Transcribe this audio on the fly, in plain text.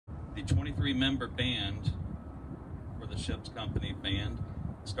The 23-member band for the ship's company band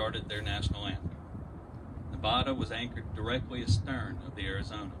started their national anthem. Nevada was anchored directly astern of the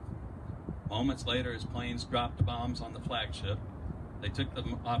Arizona. Moments later, as planes dropped bombs on the flagship, they took the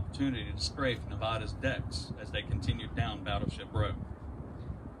opportunity to strafe Nevada's decks as they continued down Battleship Row.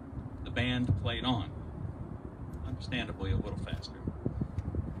 The band played on, understandably a little faster.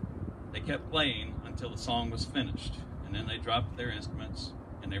 They kept playing until the song was finished, and then they dropped their instruments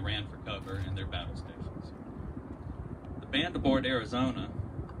and they ran for cover in their battle stations. The band aboard Arizona,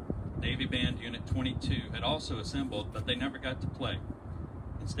 Navy Band Unit 22, had also assembled, but they never got to play.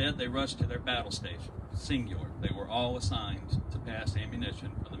 Instead, they rushed to their battle station, singular. They were all assigned to pass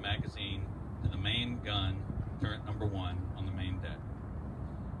ammunition from the magazine to the main gun, turret number 1, on the main deck.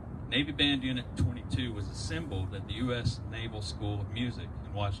 Navy Band Unit 22 was assembled at the U.S. Naval School of Music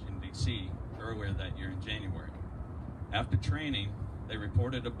in Washington, D.C. earlier that year in January. After training, they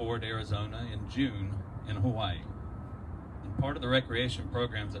reported aboard Arizona in June in Hawaii. And part of the recreation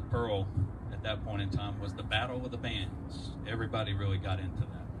programs at Pearl at that point in time was the Battle of the Bands. Everybody really got into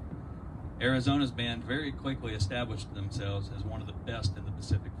that. Arizona's band very quickly established themselves as one of the best in the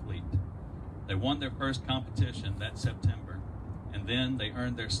Pacific Fleet. They won their first competition that September, and then they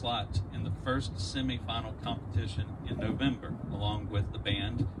earned their slot in the first semi-final competition in November, along with the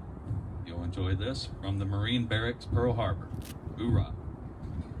band, you'll enjoy this, from the Marine Barracks, Pearl Harbor. Hoorah!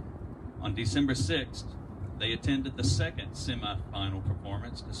 On December 6th, they attended the second semi-final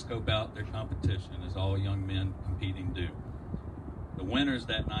performance to scope out their competition, as all young men competing do. The winners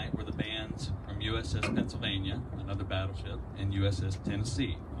that night were the bands from USS Pennsylvania, another battleship, and USS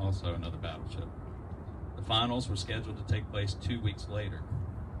Tennessee, also another battleship. The finals were scheduled to take place 2 weeks later.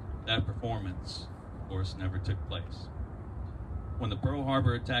 That performance, of course, never took place. When the Pearl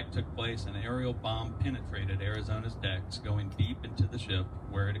Harbor attack took place, an aerial bomb penetrated Arizona's decks, going deep into the ship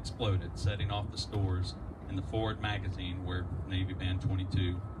where it exploded, setting off the stores in the forward magazine where Navy Band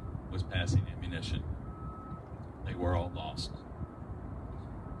 22 was passing ammunition. They were all lost.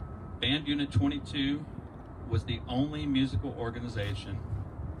 Band Unit 22 was the only musical organization,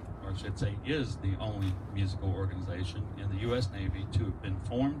 or I should say is the only musical organization in the U.S. Navy to have been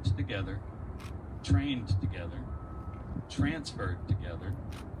formed together, trained together, transferred together,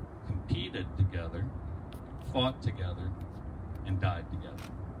 competed together, fought together, and died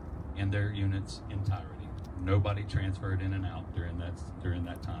together in their unit's entirety. Nobody transferred in and out during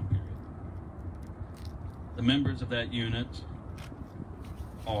that time period. The members of that unit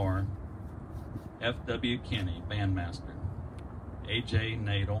are F.W. Kinney, bandmaster, A.J.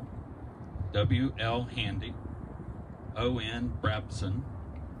 Nadel, W.L. Handy, O.N. Brabson,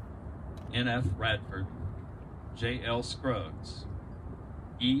 N.F. Radford, J.L. Scruggs,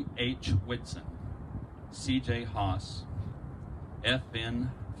 E.H. Whitson, C.J. Haas,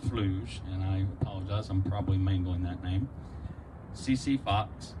 F.N. Fluge, and I apologize, I'm probably mangling that name, C.C.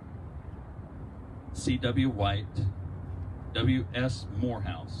 Fox, C.W. White, W.S.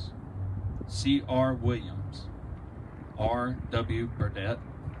 Morehouse, C.R. Williams, R.W. Burdett,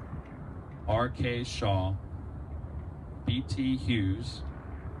 R.K. Shaw, B.T. Hughes,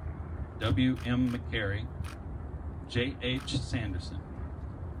 W.M. McCary, J.H. Sanderson,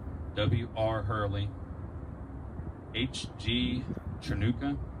 W.R. Hurley, H.G.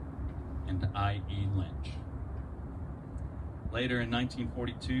 Chernuka, and I.E. Lynch. Later in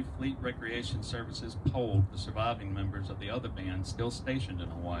 1942, Fleet Recreation Services polled the surviving members of the other bands still stationed in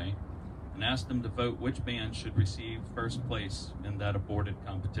Hawaii and asked them to vote which band should receive first place in that aborted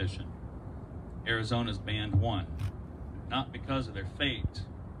competition. Arizona's band won, not because of their fate,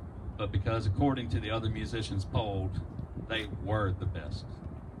 but because, according to the other musicians polled, they were the best.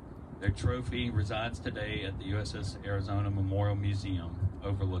 Their trophy resides today at the USS Arizona Memorial Museum,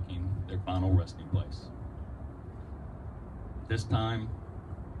 overlooking their final resting place. This time,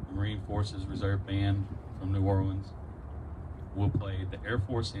 the Marine Forces Reserve Band from New Orleans will play the Air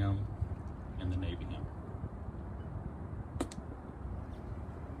Force hymn and the Navy hymn.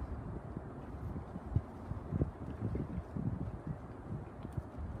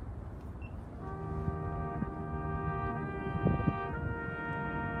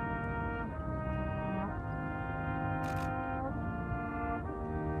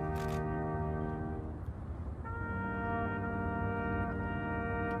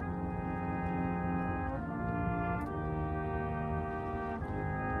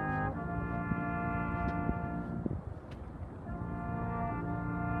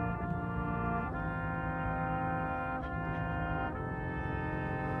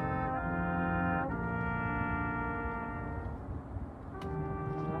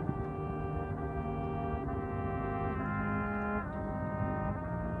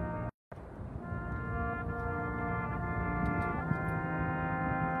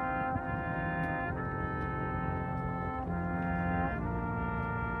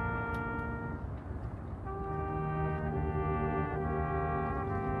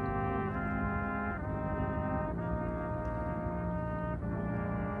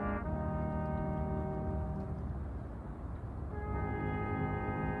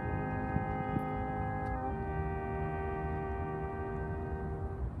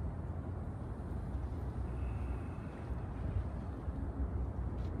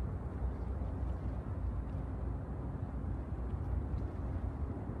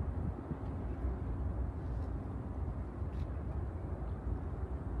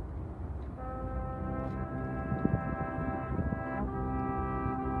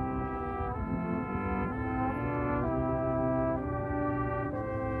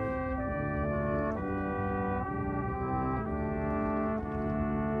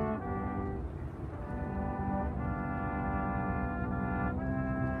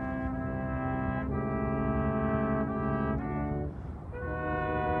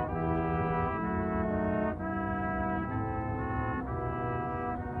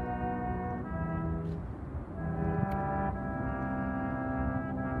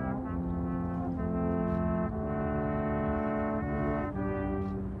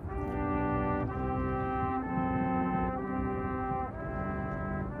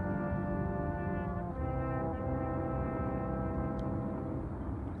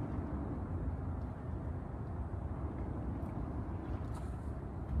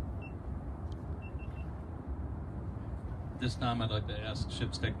 This time I'd like to ask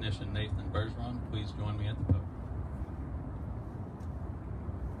ship's technician Nathan Bergeron, please join me at the podium.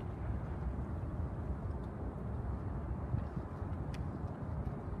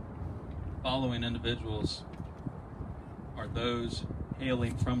 Following individuals are those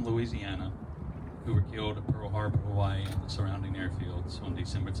hailing from Louisiana who were killed at Pearl Harbor, Hawaii, and the surrounding airfields on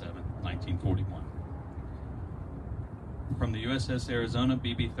December 7, 1941. From the USS Arizona,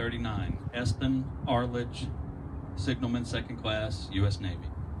 BB-39, Eston Arledge, Signalman 2nd Class, U.S. Navy.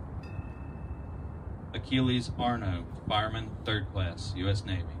 Achilles Arno, Fireman 3rd Class, U.S.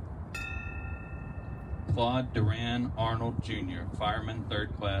 Navy. Claude Duran Arnold, Jr., Fireman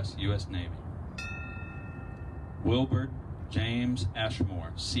 3rd Class, U.S. Navy. Wilbert James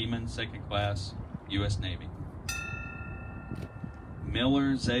Ashmore, Seaman 2nd Class, U.S. Navy.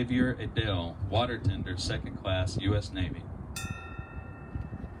 Miller Xavier Adele, Water Tender 2nd Class, U.S. Navy.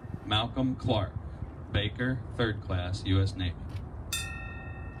 Malcolm Clark, Baker 3rd Class, U.S. Navy.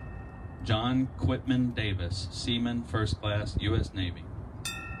 John Quitman Davis, Seaman 1st Class, U.S. Navy.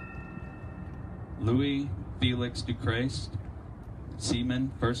 Louis Felix Ducrest,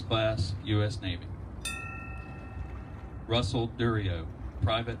 Seaman 1st Class, U.S. Navy. Russell Durio,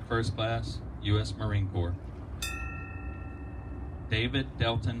 Private 1st Class, U.S. Marine Corps. David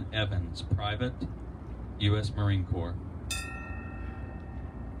Delton Evans, Private, U.S. Marine Corps.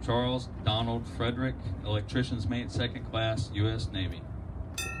 Charles Donald Frederick, Electrician's Mate 2nd Class, U.S. Navy.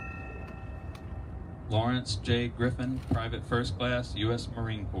 Lawrence J. Griffin, Private 1st Class, U.S.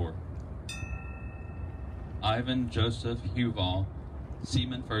 Marine Corps. Ivan Joseph Huval,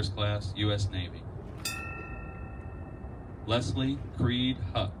 Seaman 1st Class, U.S. Navy. Leslie Creed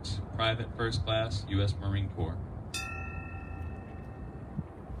Hucks, Private 1st Class, U.S. Marine Corps.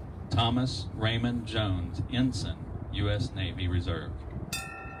 Thomas Raymond Jones, Ensign, U.S. Navy Reserve.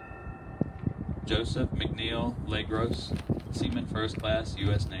 Joseph McNeil Legros, Seaman 1st Class,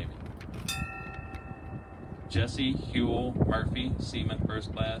 U.S. Navy. Jesse Hewell Murphy, Seaman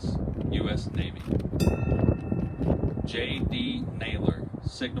 1st Class, U.S. Navy. J.D. Naylor,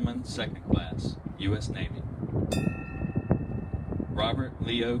 Signalman 2nd Class, U.S. Navy. Robert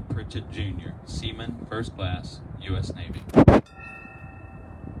Leo Pritchett, Jr., Seaman 1st Class, U.S. Navy.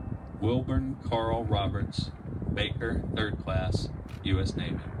 Wilburn Carl Roberts, Baker 3rd Class, U.S.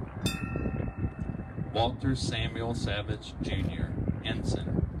 Navy. Walter Samuel Savage, Jr.,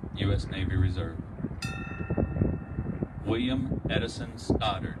 Ensign, U.S. Navy Reserve. William Edison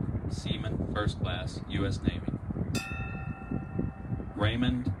Stoddard, Seaman 1st Class, U.S. Navy.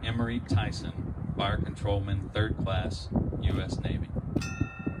 Raymond Emery Tyson, Fire Controlman 3rd Class, U.S. Navy.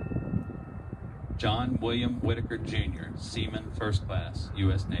 John William Whitaker, Jr., Seaman 1st Class,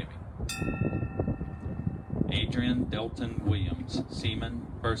 U.S. Navy. Adrian Delton Williams, Seaman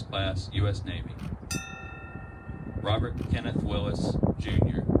 1st Class, U.S. Navy. Robert Kenneth Willis,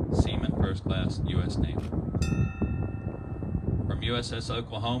 Jr., Seaman 1st Class, U.S. Navy. From USS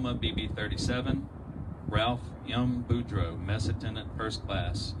Oklahoma, BB-37, Ralph M. Boudreaux, Mess Attendant 1st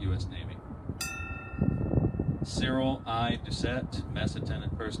Class, U.S. Navy. Cyril I. Doucette, Mess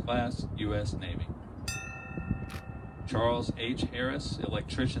Attendant 1st Class, U.S. Navy. Charles H. Harris,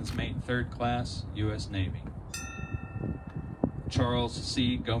 Electrician's Mate 3rd Class, U.S. Navy. Charles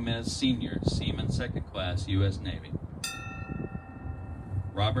C. Gomez, Sr., Seaman 2nd Class, U.S. Navy.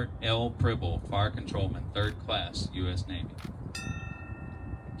 Robert L. Pribble, Fire Controlman 3rd Class, U.S. Navy.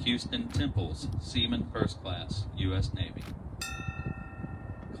 Houston Temples, Seaman 1st Class, U.S. Navy.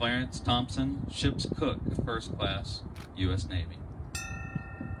 Clarence Thompson, Ship's Cook 1st Class, U.S. Navy.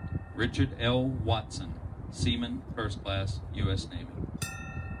 Richard L. Watson, Seaman 1st Class, U.S. Navy.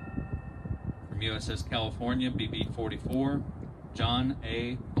 From USS California, BB-44, John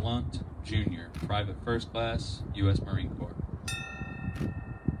A. Blunt, Jr., Private 1st Class, U.S. Marine Corps.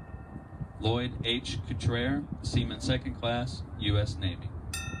 Lloyd H. Couture, Seaman 2nd Class, U.S. Navy.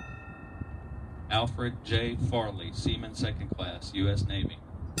 Alfred J. Farley, Seaman 2nd Class, U.S. Navy.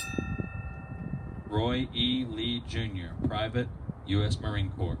 Roy E. Lee, Jr., Private, U.S.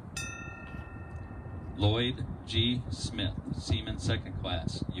 Marine Corps. Lloyd G. Smith, Seaman 2nd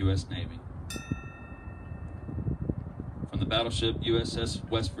Class, U.S. Navy. From the battleship USS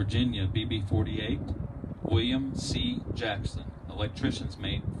West Virginia, BB-48, William C. Jackson, Electrician's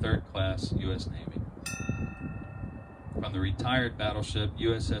Mate 3rd Class, U.S. Navy. From the retired battleship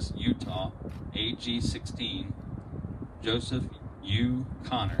USS Utah, AG-16, Joseph U.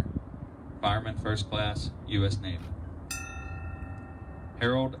 Connor, Fireman 1st Class, U.S. Navy.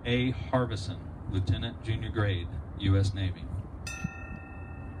 Harold A. Harbison, Lieutenant Junior Grade, U.S. Navy.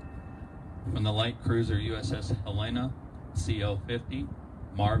 From the light cruiser USS Helena, CL-50,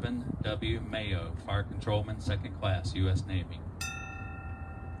 Marvin W. Mayo, Fire Controlman, 2nd Class, U.S. Navy.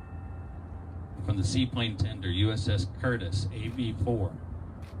 And from the seaplane tender, USS Curtis, AV-4,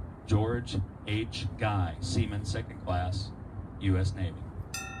 George H. Guy, Seaman, 2nd Class, U.S. Navy.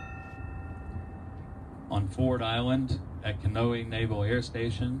 On Ford Island at Kanoe Naval Air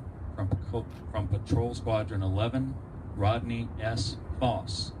Station, from Patrol Squadron 11, Rodney S.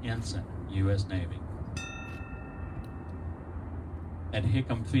 Foss, Ensign, U.S. Navy. At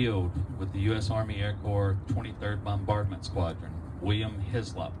Hickam Field with the U.S. Army Air Corps 23rd Bombardment Squadron, William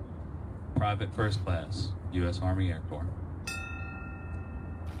Hislop, Private 1st Class, U.S. Army Air Corps.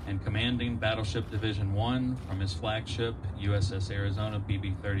 And commanding Battleship Division 1 from his flagship, USS Arizona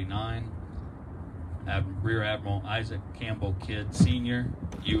BB-39, Rear Admiral Isaac Campbell Kidd Sr.,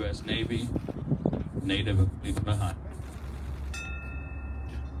 U.S. Navy, native of Bahia.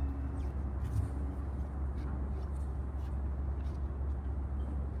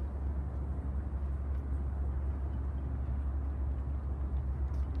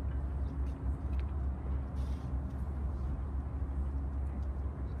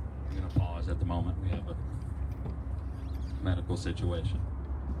 I'm going to pause at the moment. We have a medical situation.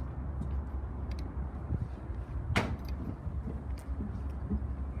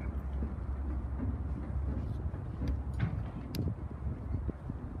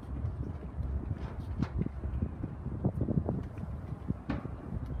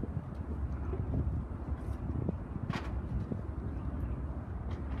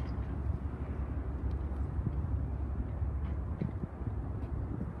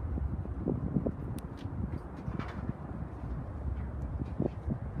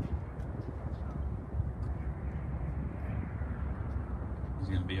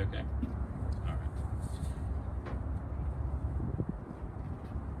 Going to be okay. All right.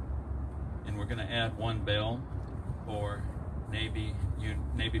 And we're going to add one bell for Navy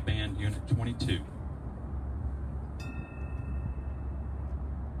Band Unit 22.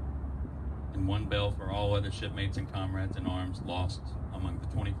 And one bell for all other shipmates and comrades in arms lost among the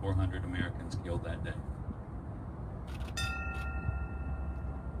 2,400 Americans killed that day.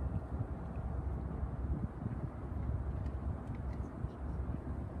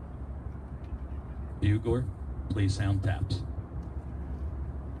 Bugler, please sound taps.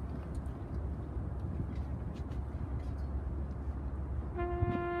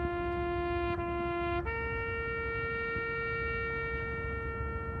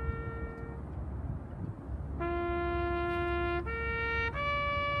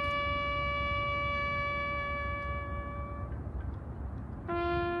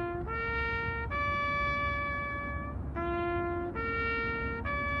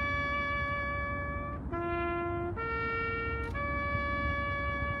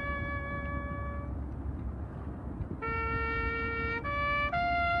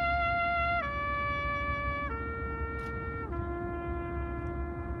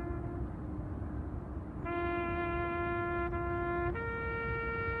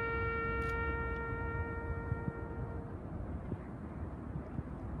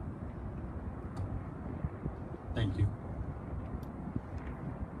 Thank you.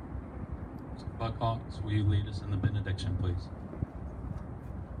 Mr. Buckhawks, will you lead us in the benediction, please?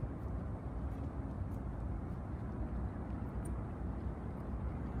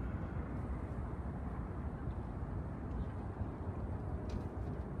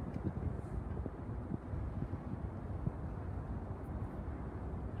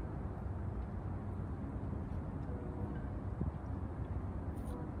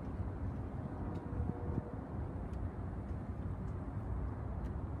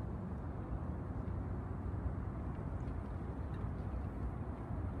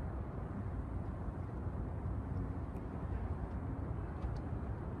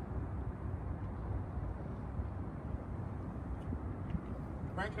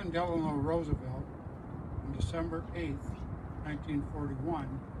 Franklin Delano Roosevelt, on December 8th,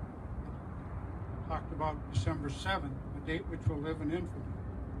 1941, talked about December 7th, a date which will live in infamy.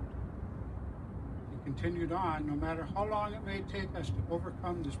 He continued on, no matter how long it may take us to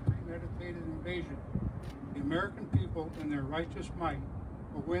overcome this premeditated invasion, the American people in their righteous might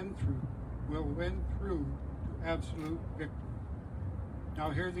will win through to absolute victory. Now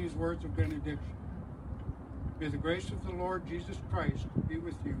hear these words of benediction. May the grace of the Lord Jesus Christ be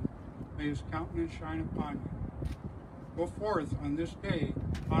with you. May his countenance shine upon you. Go forth on this day,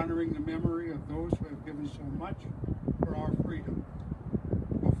 honoring the memory of those who have given so much for our freedom.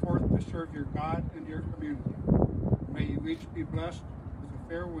 Go forth to serve your God and your community. May you each be blessed with a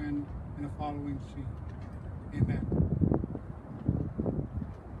fair wind and a following sea. Amen.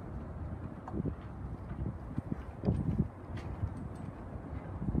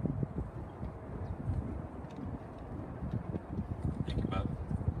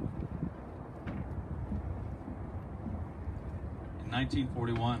 In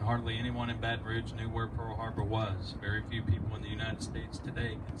 1941, hardly anyone in Baton Rouge knew where Pearl Harbor was. Very few people in the United States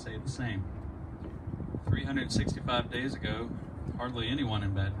today can say the same. 365 days ago, hardly anyone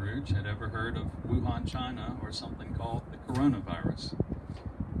in Baton Rouge had ever heard of Wuhan, China, or something called the coronavirus.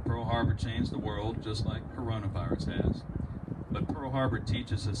 Pearl Harbor changed the world just like coronavirus has. But Pearl Harbor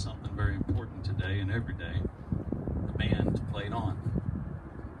teaches us something very important today and every day. The band played on.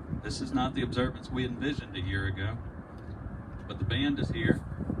 This is not the observance we envisioned a year ago, but the band is here,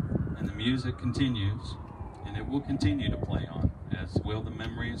 and the music continues, and it will continue to play on, as will the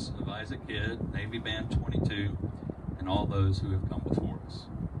memories of Isaac Kidd, Navy Band 22, and all those who have come before us.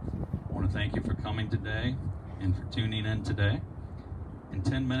 I want to thank you for coming today and for tuning in today. In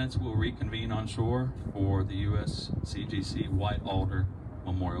 10 minutes, we'll reconvene on shore for the USCGC White Alder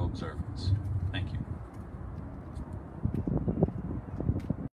Memorial Observance.